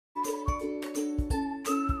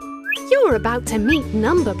You're about to meet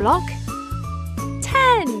number block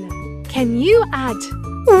 10. Can you add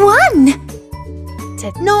 1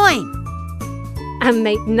 to 9 and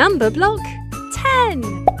make number block 10?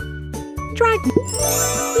 Drag.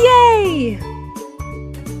 Yay!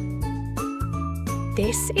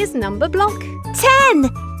 This is number block 10.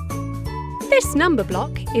 This number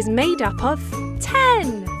block is made up of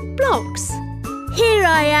 10 blocks. Here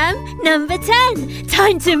I am, number 10.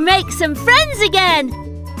 Time to make some friends again.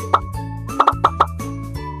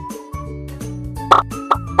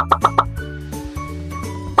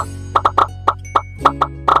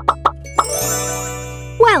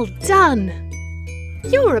 Well done!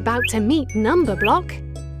 You're about to meet number block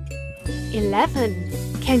 11.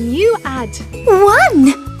 Can you add 1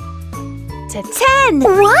 to 10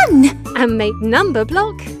 1 and make number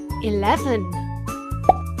block 11?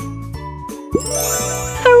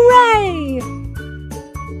 Hooray!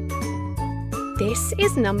 This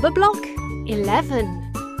is number block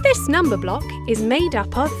 11. This number block is made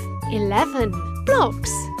up of 11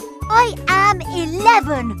 blocks. I am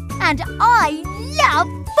 11 and I love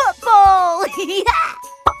football.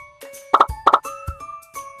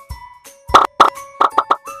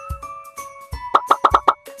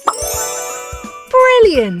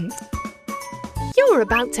 Brilliant! You're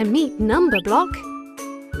about to meet number block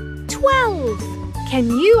 12. Can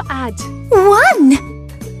you add 1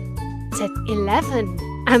 to 11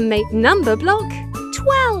 and make number block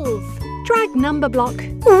 12? Drag number block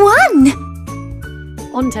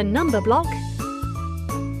 1 onto number block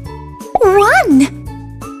 1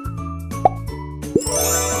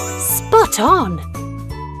 Spot on!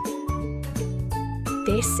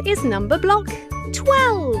 This is number block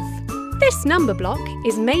 12. This number block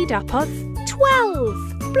is made up of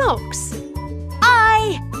 12 blocks.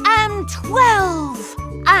 I am 12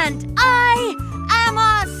 and I am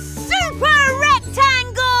a super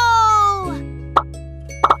rectangle.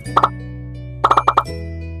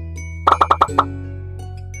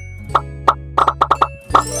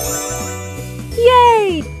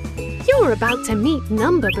 Yay! You're about to meet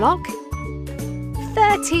number block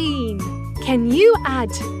 13. Can you add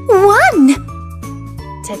 1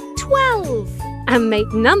 to 12 and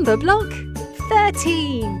make number block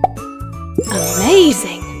 13?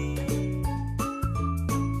 Amazing!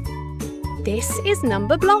 This is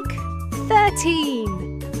number block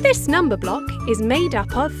 13. This number block is made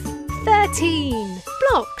up of 13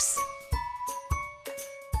 blocks.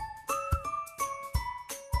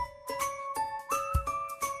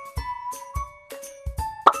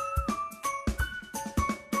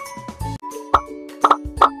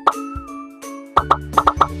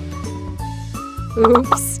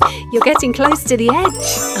 Oops, you're getting close to the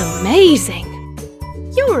edge. Amazing!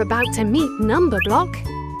 You're about to meet number block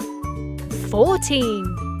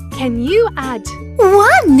 14. Can you add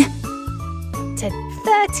 1 to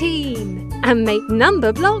 13 and make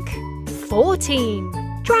number block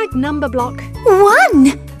 14? Drag number block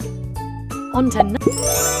 1 onto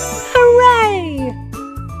Hooray!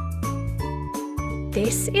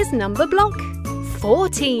 This is number block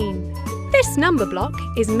 14. This number block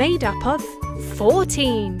is made up of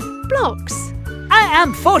 14 blocks. I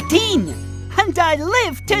am 14 and I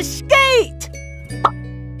live to skate!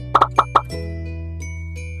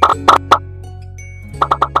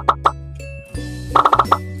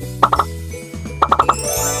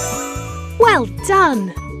 Well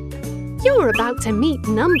done! You're about to meet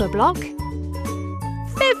number block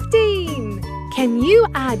 15. Can you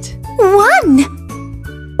add 1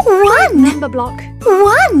 number block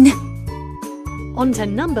 1 onto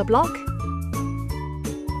number block?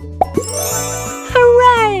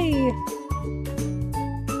 Hooray!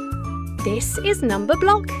 This is number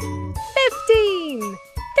block 15.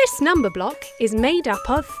 This number block is made up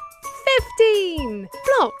of 15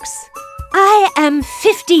 blocks. I am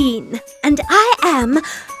 15 and I am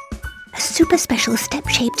a super special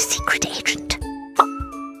step-shaped secret agent.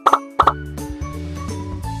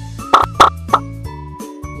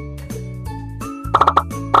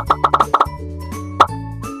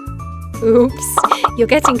 Oops, you're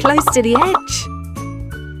getting close to the edge.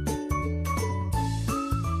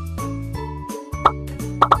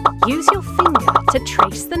 Use your finger to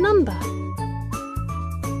trace the number.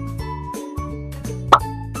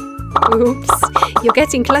 Oops, you're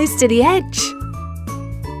getting close to the edge.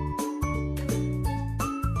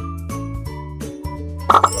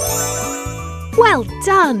 Well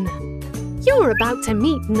done! You're about to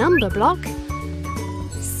meet number block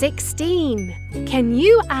 16. Can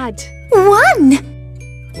you add 1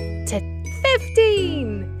 to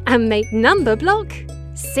 15 and make number block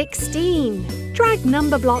 16? Drag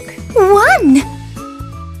number block 1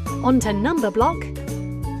 onto number block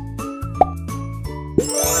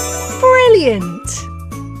Brilliant!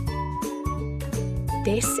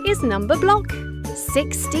 This is number block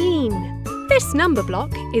 16. This number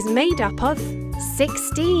block is made up of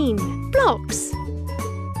 16 blocks.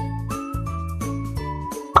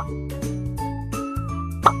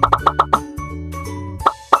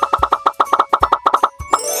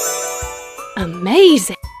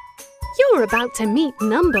 Amazing! You're about to meet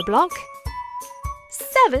number block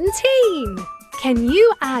 17. Can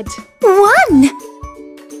you add 1,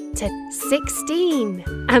 to 16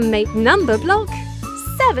 and make number block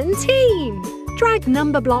 17? Drag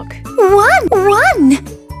number block. 1, 1.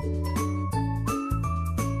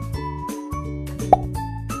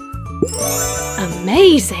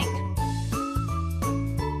 Amazing!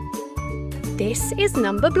 This is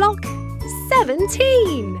number block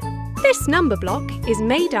 17. This number block is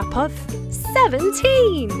made up of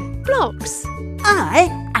 17 blocks. I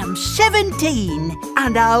am 17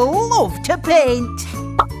 and I love to paint.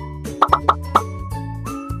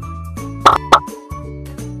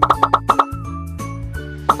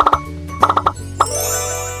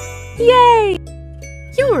 Yay!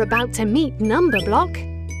 You're about to meet number block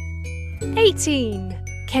 18.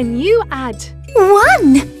 Can you add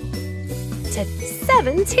 1, to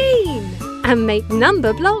 17 and make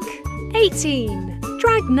number block 18?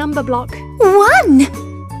 Drag number block 1.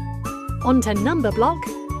 onto number block.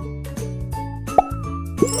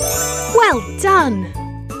 Well done!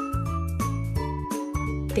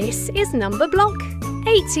 This is number block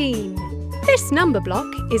 18. This number block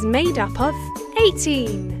is made up of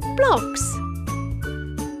 18 blocks.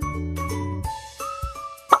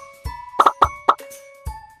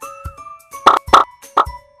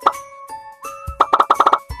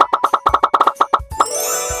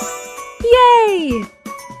 Yay!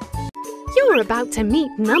 You're about to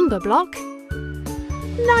meet number block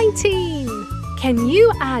 19. Can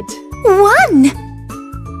you add 1,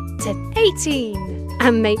 to 18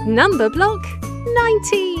 and make number block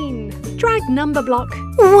 19? Drag number block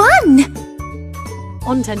 1.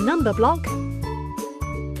 onto number block.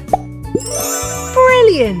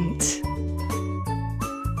 Brilliant!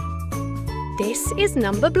 This is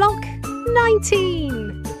number block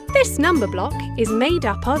 19. This number block is made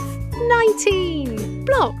up of 19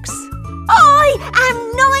 blocks. I am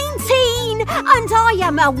 19 and I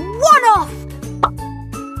am a one-off.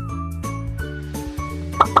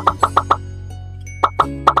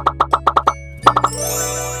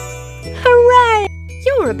 Hooray!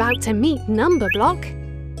 You're about to meet number block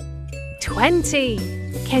 20.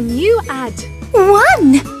 Can you add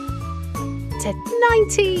 1, to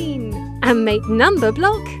 19 and make number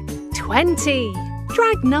block 20?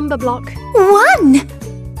 Drag number block 1.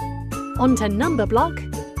 onto number block.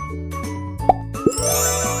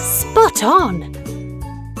 Spot on!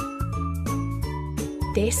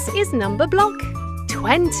 This is number block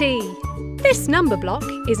 20. This number block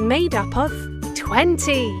is made up of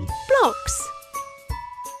 20 blocks.